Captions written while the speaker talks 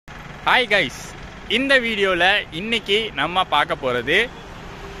Hi guys, இந்த வீடியோல இன்னைக்கு நம்ம பார்க்க போறது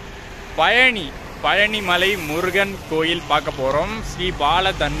பழனி மலை முருகன் கோயில் பார்க்க போறோம். ஸ்ரீ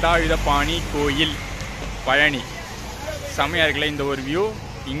பால தண்டாயுதபாணி கோயில் பழனி. செமையா இருக்குல்ல இந்த ஒரு வியூ.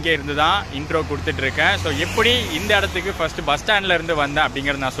 இங்க இருந்து தான் இன்ட்ரோ கொடுத்துட்டு இருக்கேன். ஸோ எப்படி இந்த இடத்துக்கு ஃபர்ஸ்ட் பஸ் ஸ்டாண்ட்ல இருந்து வந்தேன்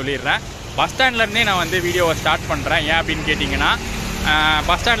அப்படிங்கறத நான் சொல்லிடுறேன். பஸ் ஸ்டாண்ட்ல இருந்தே நான் வந்து வீடியோவை ஸ்டார்ட் பண்றேன். ஏன் அப்படின்னு கேட்டிங்கன்னா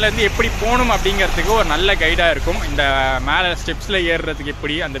பஸ் ஸ்டாண்ட்லேருந்து எப்படி போகணும் அப்படிங்கிறதுக்கு ஒரு நல்ல கைடாக இருக்கும். இந்த மேலே ஸ்டெப்ஸில் ஏறுறதுக்கு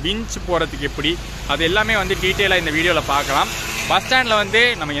எப்படி, அந்த விஞ்ச் போகிறதுக்கு எப்படி, அது எல்லாமே வந்து டீட்டெயிலாக இந்த வீடியோவில் பார்க்கலாம். பஸ் ஸ்டாண்டில் வந்து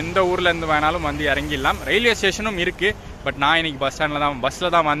நம்ம எந்த ஊர்லேருந்து வேணாலும் வந்து இறங்கிடலாம். ரயில்வே ஸ்டேஷனும் இருக்குது. பட் நான் இன்றைக்கி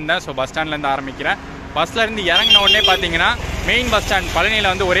பஸ்ஸில் தான் வந்தேன். ஸோ பஸ் ஸ்டாண்ட்லேருந்து ஆரம்பிக்கிறேன். பஸ்லேருந்து இறங்கின உடனே பார்த்தீங்கன்னா மெயின் பஸ் ஸ்டாண்ட்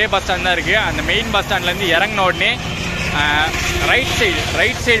பழனியில் வந்து ஒரே பஸ் ஸ்டாண்ட் தான் இருக்குது. அந்த மெயின் பஸ் ஸ்டாண்ட்லேருந்து இறங்கின உடனே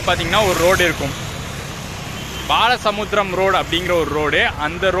ரைட் சைடு பார்த்தீங்கன்னா ஒரு ரோடு இருக்கும். பாலசமுத்திரம் ரோடு அப்படிங்கிற ஒரு ரோடு.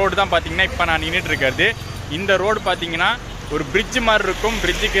 அந்த ரோடு தான் பார்த்தீங்கன்னா இப்போ நான் நின்றுட்டு இருக்கிறது. இந்த ரோடு பார்த்தீங்கன்னா ஒரு பிரிட்ஜ் மாதிரி இருக்கும்.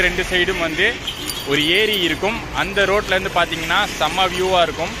 பிரிட்ஜுக்கு ரெண்டு சைடும் வந்து ஒரு ஏரி இருக்கும். அந்த ரோட்லேருந்து பார்த்தீங்கன்னா செம்ம வியூவாக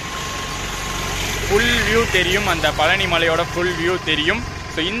இருக்கும். ஃபுல் வியூ தெரியும், அந்த பழனி மலையோட ஃபுல் வியூ தெரியும்.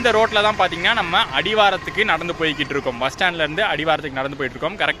 ஸோ இந்த ரோட்டில் தான் பார்த்தீங்கன்னா நம்ம அடிவாரத்துக்கு நடந்து போய்கிட்டு இருக்கோம். பஸ் ஸ்டாண்ட்லேருந்து அடிவாரத்துக்கு நடந்து போயிட்டு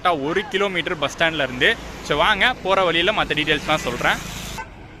இருக்கோம். கரெக்டாக 1 கிலோமீட்டர் பஸ் ஸ்டாண்ட்லேருந்து. ஸோ வாங்க போகிற வழியில் மற்ற டீட்டெயில்ஸ்லாம் சொல்கிறேன்.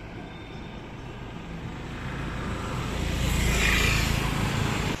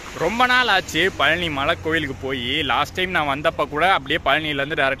 ரொம்ப நாள் ஆச்சு பழனி மலை கோயிலுக்கு போய். லாஸ்ட் டைம் நான் வந்தப்போ கூட அப்படியே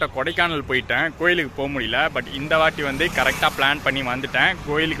பழனியிலேருந்து டேரெக்டாக கொடைக்கானல் போயிட்டேன். கோயிலுக்கு போக முடியல. பட் இந்த வாட்டி வந்து கரெக்டாக பிளான் பண்ணி வந்துட்டேன்.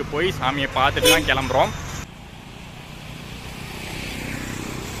 கோயிலுக்கு போய் சாமியை பார்த்துட்டு தான் கிளம்புறோம்.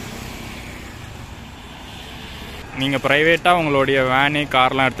 நீங்கள் ப்ரைவேட்டாக உங்களுடைய வேனு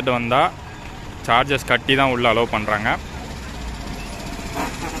கார்லாம் எடுத்துகிட்டு வந்தால் சார்ஜஸ் கட்டி தான் உள்ளே அலோவ் பண்ணுறாங்க.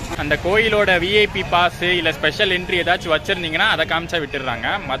 அந்த கோயிலோட விஐபி பாஸு இல்லை ஸ்பெஷல் என்ட்ரி ஏதாச்சும் வச்சுருந்தீங்கன்னா அதை காமிச்சா விட்டுடுறாங்க.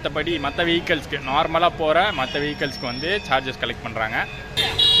 மற்றபடி மற்ற வெஹிக்கல்ஸ்க்கு நார்மலாக போகிற மற்ற வெஹிக்கல்ஸ்க்கு வந்து சார்ஜஸ் கலெக்ட் பண்ணுறாங்க.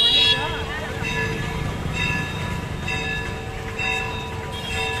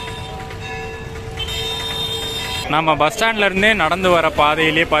 நம்ம பஸ் ஸ்டாண்ட்லேருந்தே நடந்து வர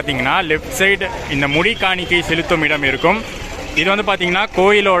பாதையிலே பார்த்தீங்கன்னா லெஃப்ட் சைடு இந்த முடி காணிக்கை செலுத்தும் இடம் இருக்கும். இது வந்து பார்த்தீங்கன்னா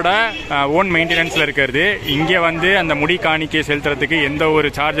கோயிலோட ஓன் மெயின்டெனன்ஸில் இருக்கிறது. இங்கே வந்து அந்த முடி காணிக்கை செலுத்துறதுக்கு எந்த ஒரு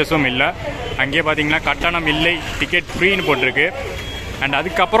சார்ஜஸும் இல்லை. அங்கேயே பார்த்தீங்கன்னா கட்டணம் இல்லை, டிக்கெட் ஃப்ரீன்னு போட்டிருக்கு. அண்ட்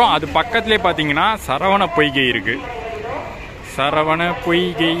அதுக்கப்புறம் அது பக்கத்துலேயே பார்த்தீங்கன்னா சரவண பொய்கை இருக்குது. சரவண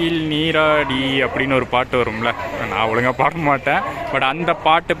பொய்கையில் நீராடி அப்படின்னு ஒரு பாட்டு வரும்ல, நான் ஒழுங்காக பாட மாட்டேன். பட் அந்த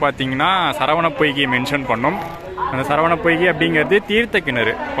பாட்டு பார்த்தீங்கன்னா சரவண பொய்கையை மென்ஷன் பண்ணும். அந்த சரவண பொய்கை அப்படிங்கிறது தீர்த்த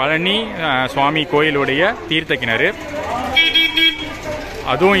கிணறு, பழனி சுவாமி கோயிலுடைய தீர்த்த கிணறு.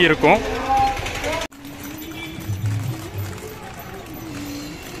 அதுவும் இருக்கும்.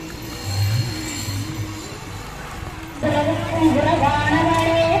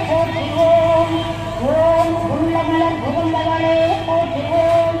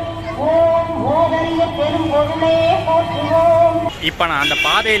 இப்போ நான் அந்த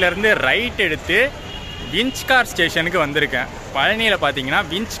பாதையிலேருந்து ரைட் எடுத்து விஞ்ச் கார் ஸ்டேஷனுக்கு வந்திருக்கேன். பழனியில் பார்த்தீங்கன்னா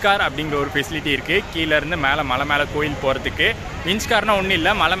விஞ்ச் கார் அப்படிங்கிற ஒரு ஃபெசிலிட்டி இருக்குது. கீழேருந்து மலை மேலே கோயில் போகிறதுக்கு விஞ்ச் கார்னால் ஒன்றும்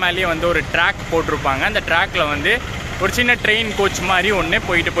இல்லை, மலை மேலேயே வந்து ஒரு ட்ராக் போட்டிருப்பாங்க. அந்த ட்ராக்கில் வந்து ஒரு சின்ன ட்ரெயின் கோச் மாதிரி ஒன்று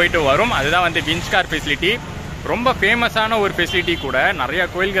போயிட்டு வரும். அதுதான் வந்து விஞ்ச் கார் ஃபெசிலிட்டி. ரொம்ப ஃபேமஸான ஒரு ஃபெசிலிட்டி கூட. நிறையா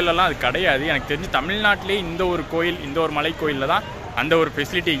கோயில்களெல்லாம் அது கிடையாது. எனக்கு தெரிஞ்சு தமிழ்நாட்டிலே இந்த ஒரு கோயில், இந்த ஒரு மலை கோயிலில் தான் அந்த ஒரு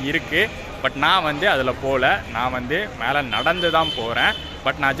ஃபெசிலிட்டி இருக்குது. பட் நான் வந்து அதில் போகல. நான் வந்து மேலே நடந்து தான் போகிறேன்.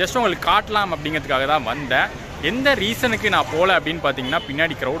 பட் நான் ஜஸ்ட் உங்களுக்கு காட்டலாம் அப்படிங்கிறதுக்காக தான் வந்தேன். எந்த ரீசனுக்கு நான் போகல அப்படின்னு பார்த்தீங்கன்னா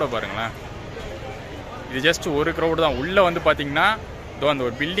பின்னாடி க்ரௌடை பாருங்களேன். இது ஜஸ்ட் ஒரு க்ரௌடு தான். உள்ளே வந்து பார்த்தீங்கன்னா இதோ அந்த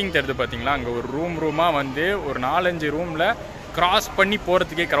ஒரு பில்டிங் தெரியுது பார்த்தீங்களா, அங்கே ஒரு ரூமாக வந்து ஒரு 4-5 ரூமில் க்ராஸ் பண்ணி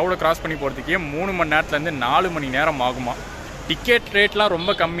போகிறதுக்கே, க்ரௌடை க்ராஸ் பண்ணி போகிறதுக்கே 3 மணி நேரத்துலேருந்து 4 மணி நேரம் ஆகுமா. டிக்கெட் ரேட்லாம்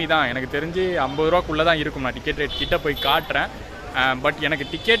ரொம்ப கம்மி தான். எனக்கு தெரிஞ்சு 50 ரூபாக்குள்ளே தான் இருக்கும். நான் டிக்கெட் ரேட் கிட்டே போய் காட்டுறேன். பட் எனக்கு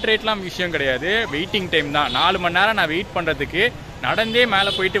டிக்கெட் ரேட்லாம் விஷயம் கிடையாது, வெயிட்டிங் டைம் தான். 4 மணி நேரம் நான் வெயிட் பண்ணுறதுக்கு நடந்தே மேலே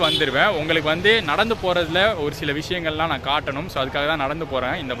போயிட்டு வந்துடுவேன். உங்களுக்கு வந்து நடந்து போகிறதுல ஒரு சில விஷயங்கள்லாம் நான் காட்டணும். ஸோ அதுக்காக தான் நடந்து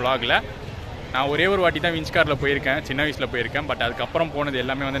போகிறேன் இந்த vlogல. நான் ஒரே ஒரு வாட்டி தான் விஞ்ச் காரில் போயிருக்கேன், சின்ன வயசில் போயிருக்கேன். பட் அதுக்கப்புறம் போனது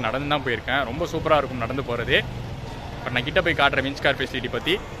எல்லாமே வந்து நடந்து தான் போயிருக்கேன். ரொம்ப சூப்பராக இருக்கும் நடந்து போகிறது. பட் நான் கிட்ட போய் காட்டுறேன் விஞ்ச் கார் ஃபெசிலிட்டி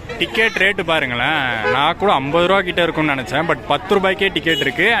பற்றி. டிக்கெட் ரேட்டு பாருங்களேன். நான் கூட 50 ரூபா கிட்ட இருக்கும்னு நினச்சேன். பட் 10 ரூபாய்க்கே டிக்கெட்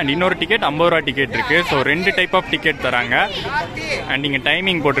இருக்குது. அண்ட் இன்னொரு டிக்கெட் 50 ரூபா டிக்கெட் இருக்குது. ஸோ 2 டைப் ஆஃப் டிக்கெட் தராங்க. அண்ட் நீங்கள்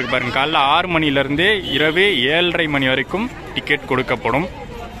டைமிங் போட்டிருக்கு பாருங்கள். காலைல 6 மணிலேருந்து இரவு 7:30 மணி வரைக்கும் டிக்கெட் கொடுக்கப்படும்.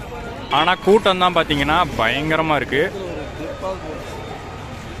 ஆனால் கூட்டம் தான் பார்த்தீங்கன்னா பயங்கரமாக இருக்குது.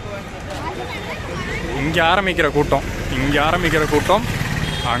 இங்கே ஆரம்பிக்கிற கூட்டம்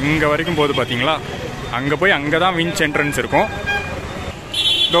அங்கே வரைக்கும் போகுது பார்த்தீங்களா. அங்கே போய் அங்கே தான் விஞ்ச் என்ட்ரன்ஸ் இருக்கும்.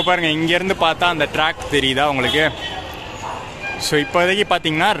 இதோ பாருங்கள், இங்கேருந்து பார்த்தா அந்த ட்ராக் தெரியுதா உங்களுக்கு. ஸோ இப்போதைக்கு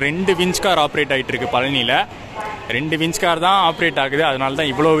பார்த்தீங்கன்னா 2 விஞ்ச் கார் ஆப்ரேட் ஆகிட்டு இருக்கு பழனியில். 2 விஞ்ச் கார் தான் ஆப்ரேட் ஆகுது, அதனால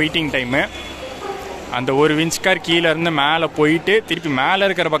தான் இவ்வளோ வெயிட்டிங் டைமு. அந்த ஒரு விஞ்ச் கார் கீழேருந்து மேலே போயிட்டு திருப்பி மேலே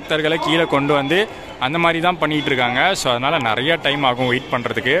இருக்கிற பக்தர்களை கீழே கொண்டு வந்து அந்த மாதிரி தான் பண்ணிகிட்டு இருக்காங்க. ஸோ அதனால் நிறையா டைம் ஆகும் வெயிட்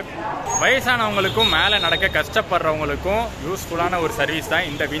பண்ணுறதுக்கு. வயசானவங்களுக்கும் மேலே நடக்க கஷ்டப்படுறவங்களுக்கும் யூஸ்ஃபுல்லான ஒரு சர்வீஸ் தான்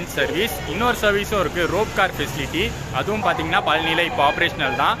இந்த விஞ்ச் சர்வீஸ். இன்னொரு சர்வீஸும் இருக்குது, ரோப் கார் ஃபெசிலிட்டி. அதுவும் பார்த்திங்கன்னா பழனியில் இப்போ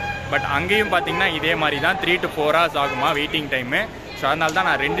ஆப்ரேஷனல் தான். பட் அங்கேயும் பார்த்திங்கன்னா இதே மாதிரி தான் 3 to 4 hours ஆகுமா வெயிட்டிங் டைமு. ஸோ அதனால தான்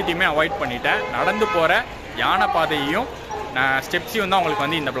நான் 2த்தையுமே அவாய்ட் பண்ணிட்டேன். நடந்து போகிற யானை பாதையையும் நான் ஸ்டெப்ஸையும் தான் உங்களுக்கு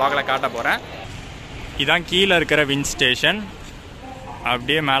வந்து இந்த ப்ளாகில் காட்ட போகிறேன். இதான் கீழே இருக்கிற விஞ்ச் ஸ்டேஷன்.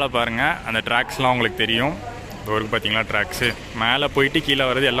 அப்படியே மேலே பாருங்கள், அந்த ட்ராக்ஸ்லாம் உங்களுக்கு தெரியும். ஒரு பார்த்தீங்களா ட்ராக்ஸு மேலே போயிட்டு கீழே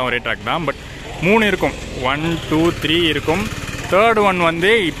வர்றது எல்லாம் ஒரே ட்ராக் தான். பட் 3 இருக்கும், 1 2 3 இருக்கும். 3rd ஒன்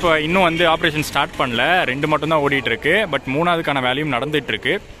வந்து இப்போ இன்னும் வந்து ஆப்ரேஷன் ஸ்டார்ட் பண்ணல, 2 மட்டும்தான் ஓடிட்டுருக்கு. பட் 3வதுக்கான வேலையும்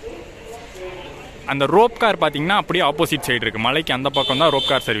நடந்துகிட்ருக்கு. அந்த ரோப் கார் பார்த்தீங்கன்னா அப்படியே ஆப்போசிட் சைடு இருக்குது, மலைக்கு அந்த பக்கம் தான்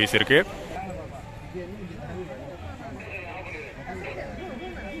ரோப் கார் சர்வீஸ் இருக்குது.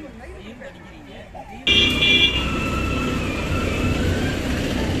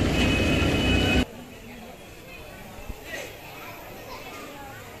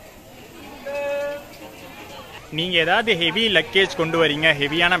 நீங்கள் ஏதாவது ஹெவி லக்கேஜ் கொண்டு வரீங்க,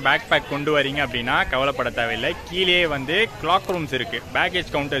 ஹெவியான பேக் பேக் கொண்டு வரீங்க அப்படின்னா கவலைப்பட தேவையில்லை. கீழே வந்து கிளாக் ரூம்ஸ் இருக்குது, பேக்கேஜ்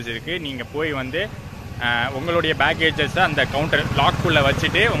கவுண்டர்ஸ் இருக்குது. நீங்கள் போய் வந்து உங்களுடைய பேக்கேஜஸை அந்த கவுண்டர் லாக்குள்ளே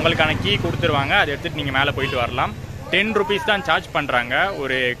வச்சுட்டு உங்களுக்கான கீ கொடுத்துருவாங்க. அதை எடுத்துகிட்டு நீங்கள் மேலே போயிட்டு வரலாம். 10 rupees தான் சார்ஜ் பண்ணுறாங்க.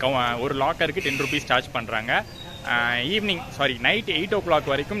 ஒரு லாக்கருக்கு 10 rupees சார்ஜ் பண்ணுறாங்க. நைட் 8 o'clock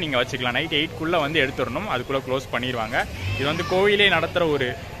வரைக்கும் நீங்கள் வச்சுக்கலாம். நைட் 8க்குள்ளே வந்து எடுத்துடணும், அதுக்குள்ளே க்ளோஸ் பண்ணிடுவாங்க. இது வந்து கோவிலே நடத்துகிற ஒரு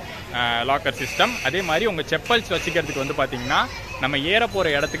லாக்கர் சிஸ்டம். அதே மாதிரி உங்கள் செப்பல்ஸ் வச்சுக்கிறதுக்கு வந்து பார்த்தீங்கன்னா நம்ம ஏற போகிற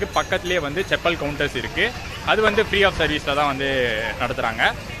இடத்துக்கு பக்கத்துலேயே வந்து செப்பல் கவுண்டர்ஸ் இருக்குது. அது வந்து ஃப்ரீ ஆஃப் சர்வீஸில் தான் வந்து நடத்துகிறாங்க.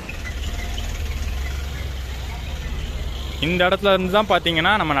 இந்த இடத்துல இருந்து தான்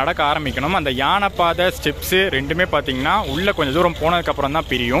பார்த்தீங்கன்னா நம்ம நடக்க ஆரம்பிக்கணும். அந்த யானை பாதை ஸ்டெப்ஸு 2மே பார்த்தீங்கன்னா உள்ளே கொஞ்சம் தூரம் போனதுக்கப்புறம்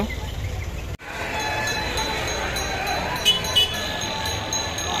தான் பிரியும்.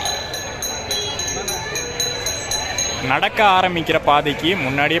 நடக்க ஆரம்பிக்கிற பாதைக்கு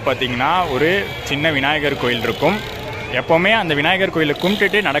முன்னாடியே பார்த்தீங்கன்னா ஒரு சின்ன விநாயகர் கோயில் இருக்கும். எப்போவுமே அந்த விநாயகர் கோயிலை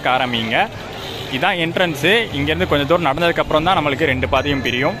கும்பிட்டுட்டு நடக்க ஆரம்பிங்க. இதுதான் என்ட்ரன்ஸு. இங்கேருந்து கொஞ்சம் தூரம் நடந்ததுக்கப்புறம் தான் நம்மளுக்கு 2 பாதையும்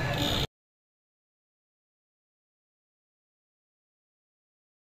பிரியும்.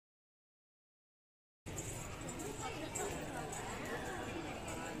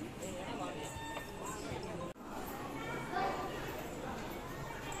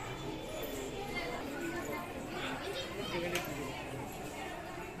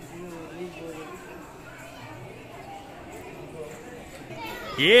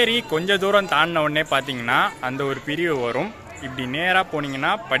 ஏறி கொஞ்சம் தூரம் தாண்டின உடனே பார்த்தீங்கன்னா அந்த ஒரு பிரிவு வரும். இப்படி நேராக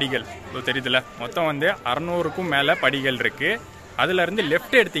போனீங்கன்னா படிகள் தெரியுதுல, மொத்தம் வந்து 600க்கும் மேலே படிகள் இருக்குது. அதுலேருந்து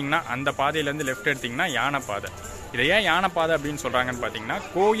லெஃப்ட் எடுத்திங்கன்னா, அந்த பாதையிலேருந்து லெஃப்ட் எடுத்திங்கன்னா யானை பாதை. இதை ஏன் யானை பாதை அப்படின்னு சொல்கிறாங்கன்னு பார்த்தீங்கன்னா,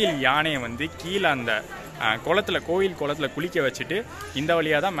 கோயில் யானையை வந்து கீழே அந்த கோயில் குளத்தில் குளிக்க வச்சுட்டு இந்த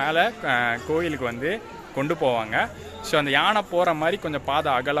வழியாக தான் மேலே கோயிலுக்கு வந்து கொண்டு போவாங்க. ஸோ அந்த யானை போகிற மாதிரி கொஞ்சம்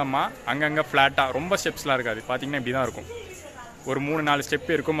பாதை அகலமாக, அங்கங்கே ஃப்ளாட்டாக, ரொம்ப ஸ்டெப்ஸ்லாம் இருக்காது. பார்த்தீங்கன்னா இப்படி தான் இருக்கும். ஒரு 3-4 ஸ்டெப்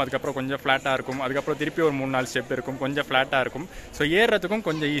இருக்கும், அதுக்கப்புறம் கொஞ்சம் ஃப்ளாட்டாக இருக்கும், அதுக்கப்புறம் திருப்பி ஒரு 3-4 ஸ்டெப் இருக்கும், கொஞ்சம் ஃப்ளாட்டாக இருக்கும். ஸோ ஏறுறதுக்கும்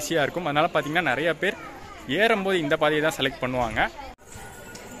கொஞ்சம் ஈஸியாக இருக்கும். அதனால் பார்த்திங்கன்னா நிறைய பேர் ஏறும்போது இந்த பாதையை தான் செலக்ட் பண்ணுவாங்க.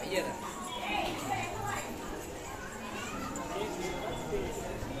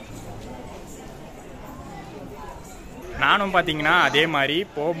 நானும் பார்த்தீங்கன்னா அதே மாதிரி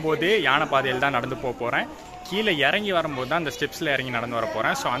போகும்போது யானை பாதையில் தான் நடந்து போகிறேன். கீழே இறங்கி வரும்போது தான் அந்த ஸ்டெப்ஸில் இறங்கி நடந்து வர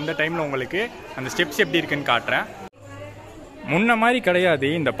போகிறேன். ஸோ அந்த டைமில் உங்களுக்கு அந்த ஸ்டெப்ஸ் எப்படி இருக்குன்னு காட்டுறேன். முன்ன மாதிரி கிடையாது,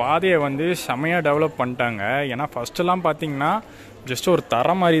 இந்த பாதையை வந்து செமையாக டெவலப் பண்ணிட்டாங்க. ஏன்னா ஃபஸ்ட்டெல்லாம் பார்த்தீங்கன்னா ஜஸ்ட் ஒரு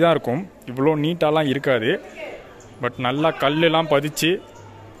தர மாதிரி தான் இருக்கும், இவ்வளோ நீட்டாலாம் இருக்காது. பட் நல்லா கல்லெலாம் பதிச்சு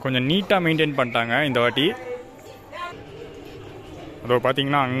கொஞ்சம் நீட்டாக மெயின்டைன் பண்ணிட்டாங்க இந்த வாட்டி. அதோ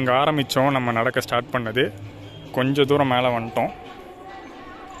பார்த்தீங்கன்னா அங்கே ஆரம்பித்தோம் நம்ம நடக்க ஸ்டார்ட் பண்ணது. கொஞ்சம் தூரம் மேலே வந்துட்டோம்.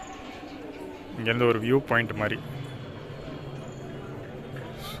 இங்கேருந்து ஒரு வியூ பாயிண்ட் மாதிரி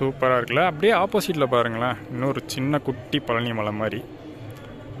சூப்பராக இருக்குல்ல. அப்படியே ஆப்போசிட்டில் பாருங்களேன், இன்னொரு சின்ன குட்டி பழனி மலை மாதிரி.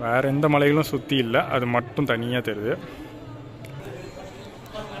 வேறு எந்த மலைகளும் சுற்றி இல்லை, அது மட்டும் தனியாக தெரியுது.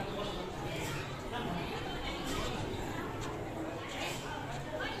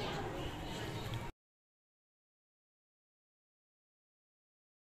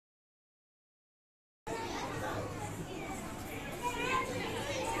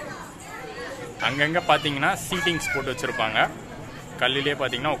 அங்கங்கே பார்த்தீங்கன்னா சீட்டிங்ஸ் போட்டு வச்சுருப்பாங்க. கல்லிலே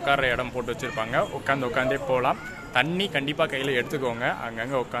பார்த்தீங்கன்னா உட்கார்ற இடம் போட்டு வச்சுருப்பாங்க. உட்காந்தே போகலாம். தண்ணி கண்டிப்பாக கையில் எடுத்துக்கோங்க.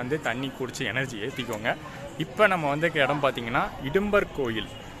 அங்கங்கே உட்காந்து தண்ணி குடிச்சு எனர்ஜி ஏற்றிக்கோங்க. இப்போ நம்ம வந்து இடம் பார்த்தீங்கன்னா இடும்பர் கோயில்.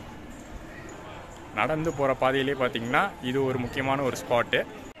 நடந்து போகிற பாதையிலே பார்த்தீங்கன்னா இது ஒரு முக்கியமான ஒரு ஸ்பாட்டு.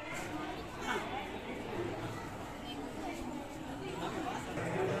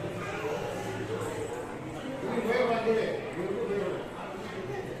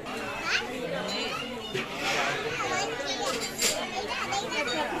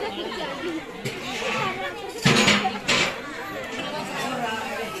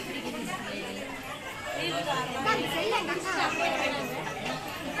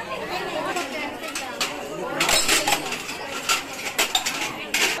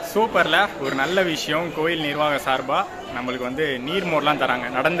 சூப்பரில் ஒரு நல்ல விஷயம், கோயில் நிர்வாக சார்பாக நம்மளுக்கு வந்து நீர்மோர்லாம் தராங்க.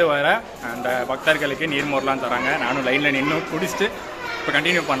 நடந்து வர அந்த பக்தர்களுக்கு நீர்மோர்லாம் தராங்க. நானும் லைனில் நின்று குடிச்சிட்டு இப்போ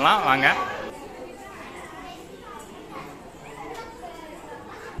கண்டினியூ பண்ணலாம் வாங்க.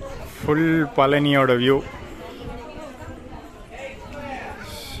 ஃபுல் பழனியோட வியூ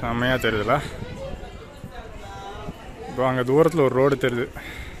செம்மையாக தெரியுதுல. இப்போ அங்கே தூரத்தில் ஒரு ரோடு தெரியுது,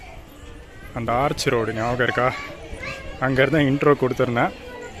 அந்த ஆர்ச் ரோடு ஞாபகம் இருக்கா? அங்கேருந்து இன்ட்ரோ கொடுத்துருந்தேன்.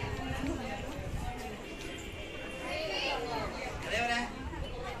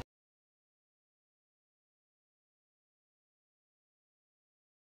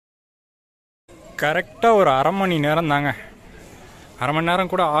 கரெக்டாக ஒரு அரை மணி நேரம் தாங்க, அரை மணி நேரம்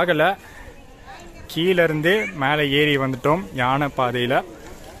கூட ஆகலை. கீழேருந்து மேலே ஏறி வந்துட்டோம், யானை பாதையில்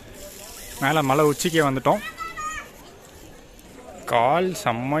மேலே மலை உச்சிக்கே வந்துட்டோம். கால்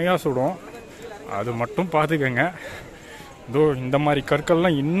செம்மையாக சுடும், அது மட்டும் பார்த்துக்கங்க. இதோ இந்த மாதிரி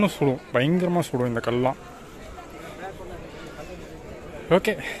கற்கள்லாம் இன்னும் சுடும், பயங்கரமாக சுடும் இந்த கல்லாம்.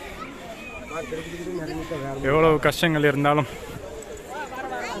 ஓகே, எவ்வளவு கஷ்டங்கள் இருந்தாலும்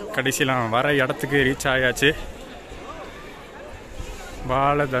கடைசியில் வர இடத்துக்கு ரீச் ஆயாச்சு.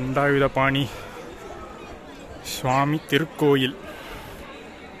 பால தண்டாயுத பாணி சுவாமி திருக்கோயில்.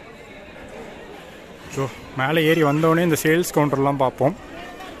 ஸோ மேலே ஏறி வந்தோடனே இந்த சேல்ஸ் கவுண்டர்லாம் பார்ப்போம்.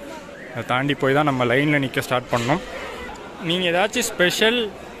 அதை தாண்டி போய் தான் நம்ம லைனில் நிற்க ஸ்டார்ட் பண்ணோம். நீங்கள் ஏதாச்சும் ஸ்பெஷல்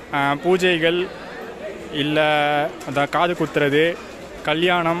பூஜைகள் இல்லை அதான் காது குத்துறது,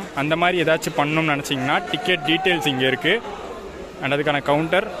 கல்யாணம் அந்த மாதிரி ஏதாச்சும் பண்ணணும்னு நினச்சிங்கன்னா டிக்கெட் டீட்டெயில்ஸ் இங்கே இருக்குது. அண்ட் அதுக்கான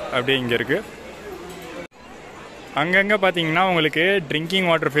கவுண்டர் அப்படியே இங்கே இருக்குது. அங்கங்கே பார்த்தீங்கன்னா உங்களுக்கு ட்ரிங்கிங்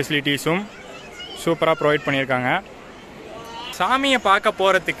வாட்டர் ஃபெசிலிட்டிஸும் சூப்பராக ப்ரொவைட் பண்ணியிருக்காங்க. சாமியை பார்க்க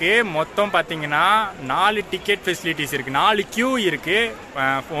போகிறதுக்கு மொத்தம் பார்த்தீங்கன்னா 4 டிக்கெட் ஃபெசிலிட்டிஸ் இருக்குது, 4 கியூ இருக்குது.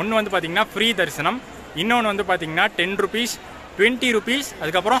 ஒன்று வந்து பார்த்தீங்கன்னா ஃப்ரீ தரிசனம், இன்னொன்று வந்து பார்த்தீங்கன்னா 10 rupees, 20 rupees,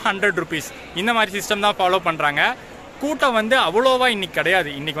 அதுக்கப்புறம் 100 rupees. இந்த மாதிரி சிஸ்டம் தான் ஃபாலோ பண்ணுறாங்க. கூட்டம் வந்து அவ்வளோவா இன்றைக்கி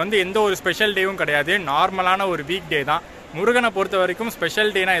கிடையாது. இன்றைக்கி வந்து எந்த ஒரு ஸ்பெஷல் டேவும் கிடையாது, நார்மலான ஒரு வீக் டே தான். முருகனை பொறுத்த வரைக்கும்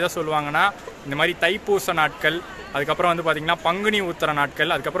ஸ்பெஷல் டேனா எதை சொல்லுவாங்கன்னா இந்த மாதிரி தைப்பூச நாட்கள், அதுக்கப்புறம் வந்து பார்த்திங்கன்னா பங்குனி உத்திர நாட்கள்,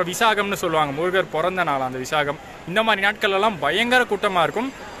 அதுக்கப்புறம் விசாகம்னு சொல்லுவாங்க, முருகர் பிறந்த நாள் அந்த விசாகம். இந்த மாதிரி நாட்கள்லாம் பயங்கர கூட்டமாக இருக்கும்.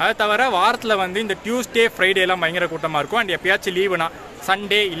 அதை தவிர வாரத்தில் வந்து இந்த டியூஸ்டே ஃப்ரைடேலாம் பயங்கர கூட்டமாக இருக்கும். அண்ட் எப்பயாச்சும் லீவுனா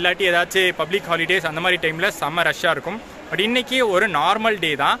சண்டே இல்லாட்டி ஏதாச்சும் பப்ளிக் ஹாலிடேஸ் அந்த மாதிரி டைமில் செம்ம ரஷ்ஷாக இருக்கும். பட் இன்றைக்கி ஒரு நார்மல்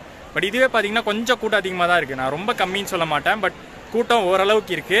டே தான். பட் இதுவே பார்த்திங்கன்னா கொஞ்சம் கூட்டம் அதிகமாக தான் இருக்குது. நான் ரொம்ப கம்மின்னு சொல்ல மாட்டேன், பட் கூட்டம்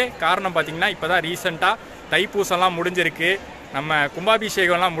ஓரளவுக்கு இருக்குது. காரணம் பார்த்திங்கன்னா இப்போ தான் ரீசெண்டாக தைப்பூசம்லாம் முடிஞ்சிருக்கு, நம்ம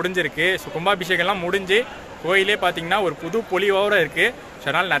கும்பாபிஷேகம்லாம் முடிஞ்சிருக்கு. ஸோ கும்பாபிஷேகம்லாம் முடிஞ்சு கோயிலே பார்த்திங்கன்னா ஒரு புது பொலிவோடு இருக்குது. ஸோ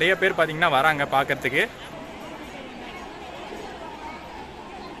அதனால் நிறைய பேர் பார்த்திங்கன்னா வராங்க பார்க்குறதுக்கு.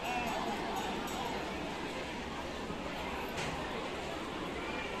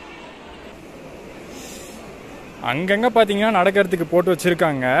 அங்கங்கே பார்த்தீங்கன்னா நடக்கிறதுக்கு போட்டு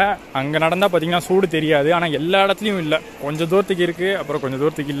வச்சுருக்காங்க. அங்கே நடந்தால் பார்த்தீங்கன்னா சூடு தெரியாது, ஆனால் எல்லா இடத்துலையும் இல்லை. கொஞ்சம் தூரத்துக்கு இருக்குது, அப்புறம் கொஞ்சம்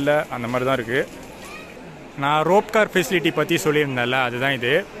தூரத்துக்கு இல்லை, அந்த மாதிரி தான் இருக்குது. நான் ரோப் கார் ஃபெசிலிட்டி பற்றி சொல்லியிருந்தேன்ல, அதுதான்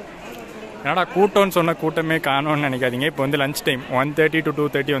இது. என்னடா கூட்டம்னு சொன்ன கூட்டமே காணோன்னு நினைக்காதீங்க. இப்போ வந்து லஞ்ச் டைம் 1:30 to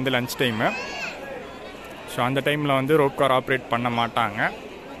 2:30 வந்து லஞ்ச் டைமு. ஸோ அந்த டைமில் வந்து ரோப் கார் ஆப்ரேட் பண்ண மாட்டாங்க.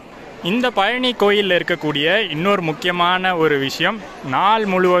 இந்த பழனி கோயிலில் இருக்கக்கூடிய இன்னொரு முக்கியமான ஒரு விஷயம், நாள்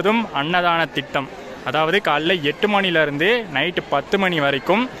முழுவதும் அன்னதான திட்டம். அதாவது காலைல 8 மணிலேருந்து நைட்டு 10 மணி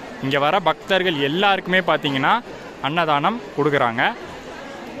வரைக்கும் இங்கே வர பக்தர்கள் எல்லாருக்குமே பார்த்தீங்கன்னா அன்னதானம் கொடுக்குறாங்க.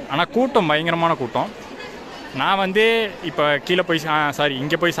 ஆனால் கூட்டம் பயங்கரமான கூட்டம். நான் வந்து இப்போ கீழே போய்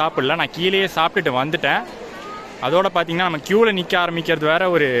இங்கே போய் சாப்பிடல, நான் கீழேயே சாப்பிட்டுட்டு வந்துட்டேன். அதோடு பார்த்திங்கன்னா நம்ம க்யூவில் நிற்க ஆரம்பிக்கிறது வேறு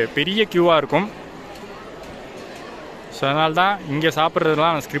ஒரு பெரிய க்யூவாக இருக்கும். ஸோ அதனால தான் இங்கே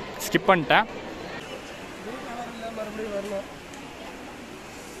சாப்பிட்றதுலாம் நான் ஸ்கிப் பண்ணிட்டேன்.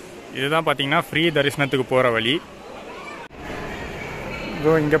 இதுதான் பார்த்தீங்கன்னா ஃப்ரீ தரிசனத்துக்கு போகிற வழி.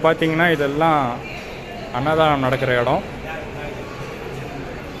 ஸோ இங்கே பார்த்தீங்கன்னா இதெல்லாம் அன்னதானம் நடக்கிற இடம்.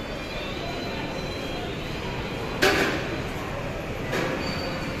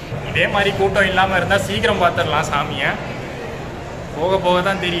 இதே மாதிரி கூட்டம் இல்லாமல் இருந்தால் சீக்கிரம் பார்த்துடலாம் சாமியை. போக போக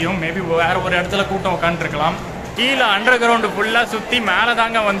தான் தெரியும், மேபி வேறு ஒரு இடத்துல கூட்டம் உட்காந்துருக்கலாம். கீழே அண்டர் கிரவுண்டு ஃபுல்லாக சுற்றி மேலே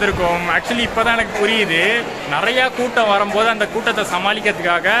தாங்க வந்திருக்கோம். ஆக்சுவலி இப்போ தான் எனக்கு புரியுது, நிறையா கூட்டம் வரும்போது அந்த கூட்டத்தை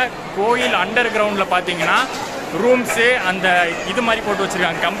சமாளிக்கிறதுக்காக கோயில் அண்டர் கிரவுண்டில் பார்த்தீங்கன்னா ரூம்ஸு அந்த இது மாதிரி போட்டு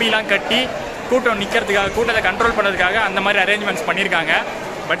வச்சுருக்காங்க, கம்பிலாம் கட்டி கூட்டம் நிற்கிறதுக்காக, கூட்டத்தை கண்ட்ரோல் பண்ணுறதுக்காக அந்த மாதிரி அரேஞ்ச்மெண்ட்ஸ் பண்ணியிருக்காங்க.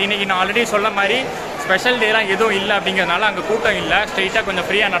 பட் இன்றைக்கி நான் ஆல்ரெடி சொல்ல மாதிரி ஸ்பெஷல் டேலாம் எதுவும் இல்லை அப்படிங்கிறதுனால அங்கே கூட்டம் இல்லை. ஸ்ட்ரெயிட்டாக கொஞ்சம்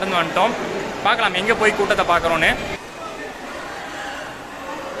ஃப்ரீயாக நடந்து வந்துட்டோம். பார்க்கலாம் எங்கே போய் கூட்டத்தை பார்க்குறோன்னு.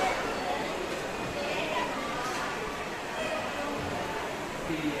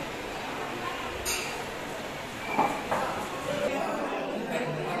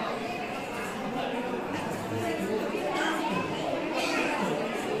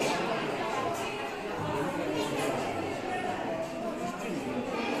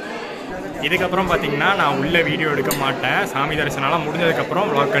 இதுக்கப்புறம் பார்த்தீங்கன்னா நான் உள்ள வீடியோ எடுக்க மாட்டேன். சாமி தரிசனம்லாம் முடிஞ்சதுக்கப்புறம்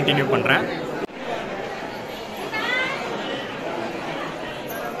vlog கண்டினியூ பண்ணுறேன்.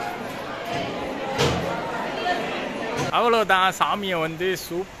 அவ்வளோதான், சாமியை வந்து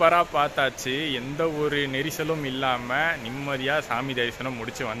சூப்பராக பார்த்தாச்சு. எந்த ஒரு நெரிசலும் இல்லாமல் நிம்மதியாக சாமி தரிசனம்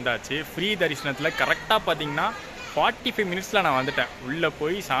முடிச்சு வந்தாச்சு. ஃப்ரீ தரிசனத்தில் கரெக்டாக பார்த்தீங்கன்னா 45 மினிட்ஸில் நான் வந்துட்டேன். உள்ளே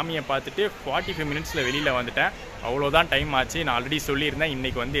போய் சாமியை பார்த்துட்டு 45 மினிட்ஸில் வெளியில் வந்துட்டேன். அவ்வளோதான் டைம் ஆச்சு. நான் ஆல்ரெடி சொல்லியிருந்தேன்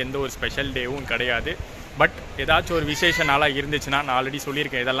இன்றைக்கி வந்து எந்த ஒரு ஸ்பெஷல் டேவும் கிடையாது. பட் ஏதாச்சும் ஒரு விசேஷ நாளாக இருந்துச்சுன்னா, நான் ஆல்ரெடி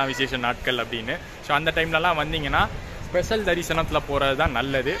சொல்லியிருக்கேன் இதெல்லாம் விசேஷ நாட்கள் அப்படின்னு. ஸோ அந்த டைம்லலாம் வந்தீங்கன்னா ஸ்பெஷல் தரிசனத்தில் போகிறது தான்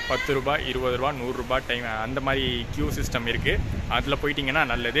நல்லது. 10 ரூபாய், 20 ரூபா, 100 ரூபாய் டைம் அந்த மாதிரி கியூ சிஸ்டம் இருக்குது. அதில் போயிட்டிங்கன்னா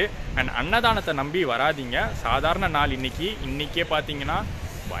நல்லது. அண்ட் அன்னதானத்தை நம்பி வராதிங்க. சாதாரண நாள் இன்றைக்கே பார்த்தீங்கன்னா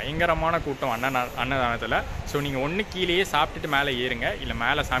பயங்கரமான கூட்டம் அன்னதானத்தில். ஸோ நீங்கள் ஒன்று கீழேயே சாப்பிட்டுட்டு மேலே ஏறுங்க, இல்லை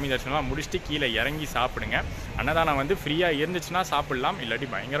மேலே சாமி தரிசனம்லாம் முடிச்சுட்டு கீழே இறங்கி சாப்பிடுங்க. அன்னதானம் வந்து ஃப்ரீயாக இருந்துச்சுன்னா சாப்பிட்லாம், இல்லாட்டி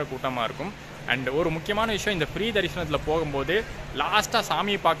பயங்கர கூட்டமாக இருக்கும். அண்ட் ஒரு முக்கியமான விஷயம், இந்த ஃப்ரீ தரிசனத்தில் போகும்போது லாஸ்ட்டாக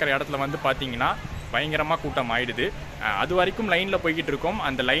சாமியை பார்க்குற இடத்துல வந்து பார்த்தீங்கன்னா பயங்கரமாக கூட்டம் ஆகிடுது. அது வரைக்கும் லைனில் போய்கிட்டு இருக்கோம்.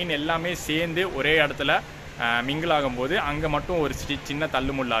 அந்த லைன் எல்லாமே சேர்ந்து ஒரே இடத்துல மிங்கிள் ஆகும்போது அங்கே மட்டும் ஒரு சின்ன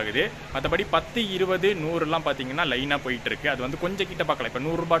தள்ளுமுள் ஆகுது. மற்றபடி 10, 20, 100லாம் பார்த்தீங்கன்னா லைனாக போயிட்டு இருக்கு. அது வந்து கொஞ்சம் கிட்ட பார்க்கலாம். இப்போ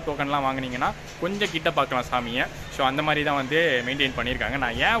 100 ரூபாய் டோக்கன்லாம் வாங்கினீங்கன்னா கொஞ்சம் கிட்ட பார்க்கலாம் சாமியை. ஸோ அந்த மாதிரி தான் வந்து மெயின்டைன் பண்ணியிருக்காங்க.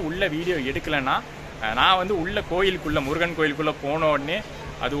 நான் ஏன் உள்ள வீடியோ எடுக்கலைன்னா, நான் வந்து உள்ள கோயிலுக்குள்ளே, முருகன் கோயிலுக்குள்ளே போன உடனே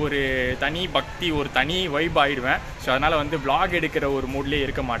அது ஒரு தனி பக்தி, ஒரு தனி வைப் ஆகிடுவேன். ஸோ அதனால் வந்து vlog எடுக்கிற ஒரு மூட்லேயே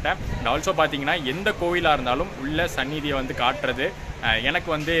இருக்க மாட்டேன். அண்ட் ஆல்சோ பார்த்தீங்கன்னா எந்த கோவிலாக இருந்தாலும் உள்ள சந்நிதியை வந்து காட்டுறது எனக்கு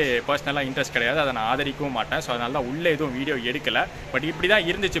வந்து பர்சனலாக இன்ட்ரெஸ்ட் கிடையாது. அதை நான் ஆதரிக்கவும் மாட்டேன். ஸோ அதனால தான் உள்ளே எதுவும் வீடியோ எடுக்கலை. பட் இப்படி தான்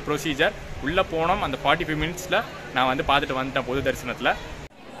இருந்துச்சு ப்ரொசீஜர். உள்ளே போனோம், அந்த 45 மினிட்ஸில் நான் வந்து பார்த்துட்டு வந்துட்டேன் பொது தரிசனத்தில்.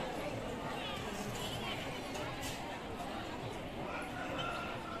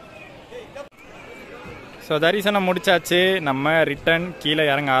 ஸோ தரிசனம் முடிச்சாச்சு. நம்ம ரிட்டன் கீழே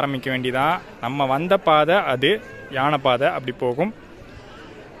இறங்க ஆரம்பிக்க வேண்டியதான். நம்ம வந்த பாதை அது யானை பாதை, அப்படி போகும்.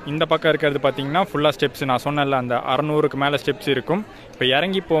 இந்த பக்கம் இருக்கிறது பார்த்தீங்கன்னா ஃபுல்லாக ஸ்டெப்ஸ். நான் சொன்னல அந்த 600க்கு மேலே ஸ்டெப்ஸ் இருக்கும். இப்போ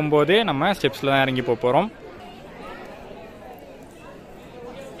இறங்கி போகும்போதே நம்ம ஸ்டெப்ஸில் தான் இறங்கி போகிறோம்.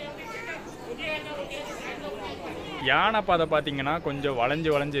 யானை பாதை பார்த்தீங்கன்னா கொஞ்சம்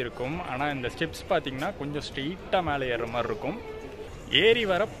வளைஞ்சு இருக்கும். ஆனால் இந்த ஸ்டெப்ஸ் பார்த்தீங்கன்னா கொஞ்சம் ஸ்ட்ரெயிட்டாக மேலே ஏறுற மாதிரி இருக்கும். ஏறி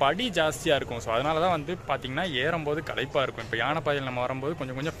வர படி ஜாஸ்தியாக இருக்கும். ஸோ அதனால தான் வந்து பார்த்திங்கன்னா ஏறும்போது களைப்பாக இருக்கும். இப்போ யானை பாதையில் நம்ம வரும்போது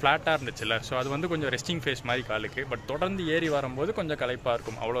கொஞ்சம் ஃப்ளாட்டாக இருந்துச்சுல்ல. ஸோ அது வந்து கொஞ்சம் ரெஸ்டிங் ஃபேஸ் மாதிரி காலுக்கு. பட் தொடர்ந்து ஏறி வரும்போது கொஞ்சம் களைப்பாக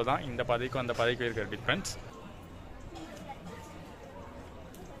இருக்கும். அவ்வளோதான் இந்த பாதைக்கும் அந்த பாதைக்கும் இருக்கிற டிஃப்ரென்ஸ்.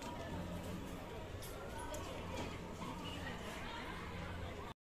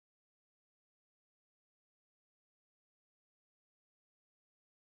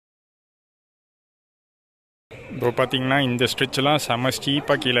 இப்போ பார்த்தீங்கன்னா இந்த ஸ்ட்ரெச்செலாம் செம்ம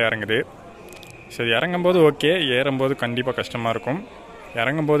ஸ்டீப்பாக கீழே இறங்குது. சரி, இறங்கும்போது ஓகே, ஏறும்போது கண்டிப்பாக கஷ்டமாக இருக்கும்.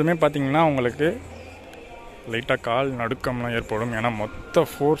 இறங்கும்போதுமே பார்த்தீங்கன்னா உங்களுக்கு லைட்டாக கால் நடுக்கம்லாம் ஏற்படும். ஏன்னா மொத்த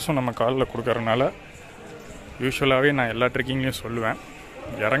ஃபோர்ஸும் நம்ம காலில் கொடுக்கறதுனால யூஸ்வலாகவே நான் எல்லா ட்ரெக்கிங்லேயும் சொல்லுவேன்,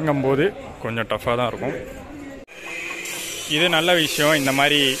 இறங்கும்போது கொஞ்சம் டஃப்பாக தான் இருக்கும். இது நல்ல விஷயம். இந்த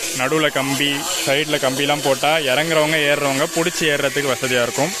மாதிரி நடுவில் கம்பி, சைடில் கம்பிலாம் போட்டால் இறங்குறவங்க ஏறுறவங்க பிடிச்சி ஏறுறதுக்கு வசதியாக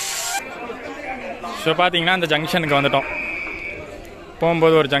இருக்கும். ஸோ பார்த்தீங்கன்னா அந்த ஜங்ஷனுக்கு வந்துட்டோம்.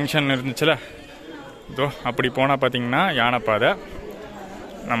 போகும்போது ஒரு ஜங்ஷன் இருந்துச்சுல, இதோ அப்படி போனால் பார்த்தீங்கன்னா யானைப்பாதை.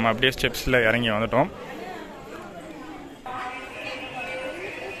 நம்ம அப்படியே ஸ்டெப்ஸில் இறங்கி வந்துட்டோம்.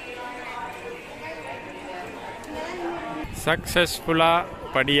 சக்ஸஸ்ஃபுல்லாக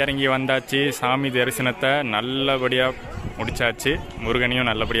படி இறங்கி வந்தாச்சு. சாமி தரிசனத்தை நல்லபடியாக முடித்தாச்சு.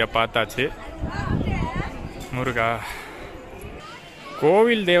 முருகனையும் நல்லபடியாக பார்த்தாச்சு. முருகா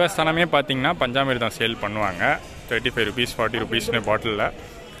கோவில் தேவஸ்தானமே பார்த்தீங்கன்னா பஞ்சாமிர்தம் சேல் பண்ணுவாங்க. 35 rupees 40 rupeesனு பாட்டிலில்.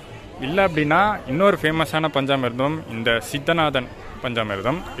 இல்லை அப்படின்னா இன்னொரு ஃபேமஸான பஞ்சாமிர்தம் இந்த சித்தநாதன்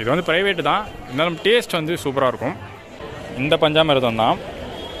பஞ்சாமிர்தம். இது வந்து ப்ரைவேட்டு தான், இருந்தாலும் டேஸ்ட் வந்து சூப்பராக இருக்கும். இந்த பஞ்சாமிர்தம் தான்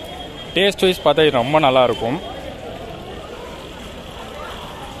டேஸ்ட் வைஸ் பார்த்தா இது ரொம்ப நல்லாயிருக்கும்.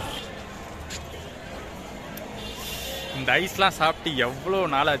 இந்த ஐஸ்லாம் சாப்பிட்டு எவ்வளோ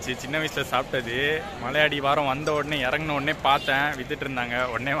நாளாச்சு. சின்ன வயசில் சாப்பிட்டது. மலையாடி வாரம் வந்த உடனே இறங்கின உடனே பார்த்தேன், வித்துட்டு இருந்தாங்க,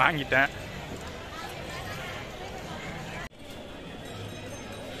 உடனே வாங்கிட்டேன்.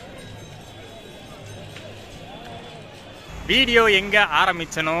 வீடியோ எங்கே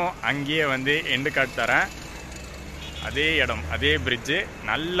ஆரம்பிச்சனோ அங்கேயே வந்து எண்டு கார்டு தரேன். அதே இடம், அதே பிரிட்ஜு.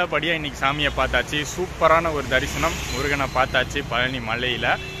 நல்லபடியாக இன்றைக்கி சாமியை பார்த்தாச்சு. சூப்பரான ஒரு தரிசனம், முருகனை பார்த்தாச்சு பழனி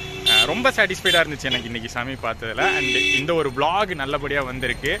மலையில். ரொம்ப சாட்டிஸ்ஃபைடாக இருந்துச்சு எனக்கு இன்றைக்கி சாமி பார்த்ததில். அண்ட் இந்த ஒரு vlog நல்லபடியாக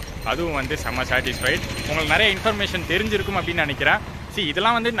வந்திருக்கு. அதுவும் வந்து செம்ம சாட்டிஸ்ஃபைட். உங்களுக்கு நிறைய இன்ஃபர்மேஷன் தெரிஞ்சிருக்கும் அப்படின்னு நினைக்கிறேன்.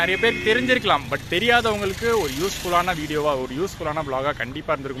 இதெல்லாம் வந்து நிறைய பேர் தெரிஞ்சிருக்கலாம், பட் தெரியாதவங்களுக்கு ஒரு யூஸ்ஃபுல்லான வீடியோவாக, ஒரு யூஸ்ஃபுல்லான vlog-ஆக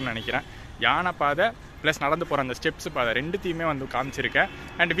கண்டிப்பாக இருந்திருக்கும்னு நினைக்கிறேன். யானை பாதை ப்ளஸ் நடந்து போகிற அந்த ஸ்டெப்ஸ் இப்போ அதை ரெண்டுத்தையுமே வந்து காமிச்சிருக்கேன்.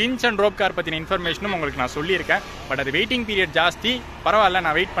 And winch and rope car பற்றின இன்ஃபர்மேஷனும் உங்களுக்கு நான் சொல்லியிருக்கேன். பட் அது வெயிட்டிங் பீரியட் ஜாஸ்தி, பரவாயில்ல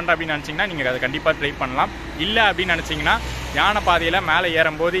நான் வெயிட் பண்ணுறேன் அப்படின்னு நினச்சிங்கன்னா நீங்கள் அதை கண்டிப்பாக ட்ரை பண்ணலாம். இல்லை அப்படின்னு நினச்சிங்கன்னா யானை பாதையில் மேலே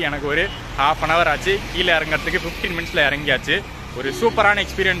ஏறும்போது எனக்கு ஒரு ½ அன் ஹவர் ஆச்சு, கீழே இறங்குறதுக்கு 15 மினிட்ஸில் இறங்கியாச்சு. ஒரு சூப்பரான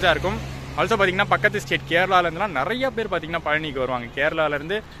எக்ஸ்பீரியன்ஸாக இருக்கும். ஆல்சோ பார்த்தீங்கன்னா பக்கத்து ஸ்டேட் கேரளாவிலேருந்துலாம் நிறைய பேர் பார்த்தீங்கன்னா பழனிக்கு வருவாங்க.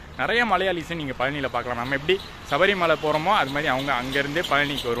 கேரளாவிலேருந்து நிறைய மலையாளிஸை நீங்கள் பழனியில் பார்க்கலாம். நம்ம எப்படி சபரிமலை போகிறோமோ அது மாதிரி அவங்க அங்கேருந்தே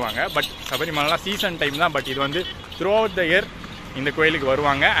பழனிக்கு வருவாங்க. பட் சபரிமலைலாம் சீசன் டைம் தான். பட் இது வந்து த்ரூ அவுட் த இயர் இந்த கோயிலுக்கு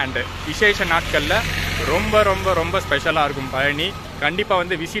வருவாங்க. அண்டு விசேஷ நாட்களில் ரொம்ப ரொம்ப ரொம்ப ஸ்பெஷலாக இருக்கும் பழனி. கண்டிப்பாக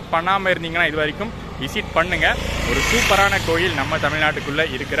வந்து விசிட் பண்ணாமல் இருந்தீங்கன்னா இது வரைக்கும் விசிட் பண்ணுங்கள். ஒரு சூப்பரான கோயில் நம்ம தமிழ்நாட்டுக்குள்ளே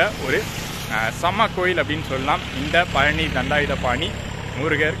இருக்கிற ஒரு செம்ம கோயில் அப்படின்னு சொல்லலாம் இந்த பழனி தண்டாயுதபாணி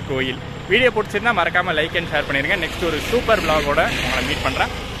முருகர் கோயில். வீடியோ பிடிச்சிருந்தா மறக்காமல் லைக் அண்ட் ஷேர் பண்ணிடுங்க. நெக்ஸ்ட் ஒரு சூப்பர் vlog-ஓட உங்களை மீட்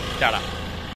பண்ணுறேன். டாடா.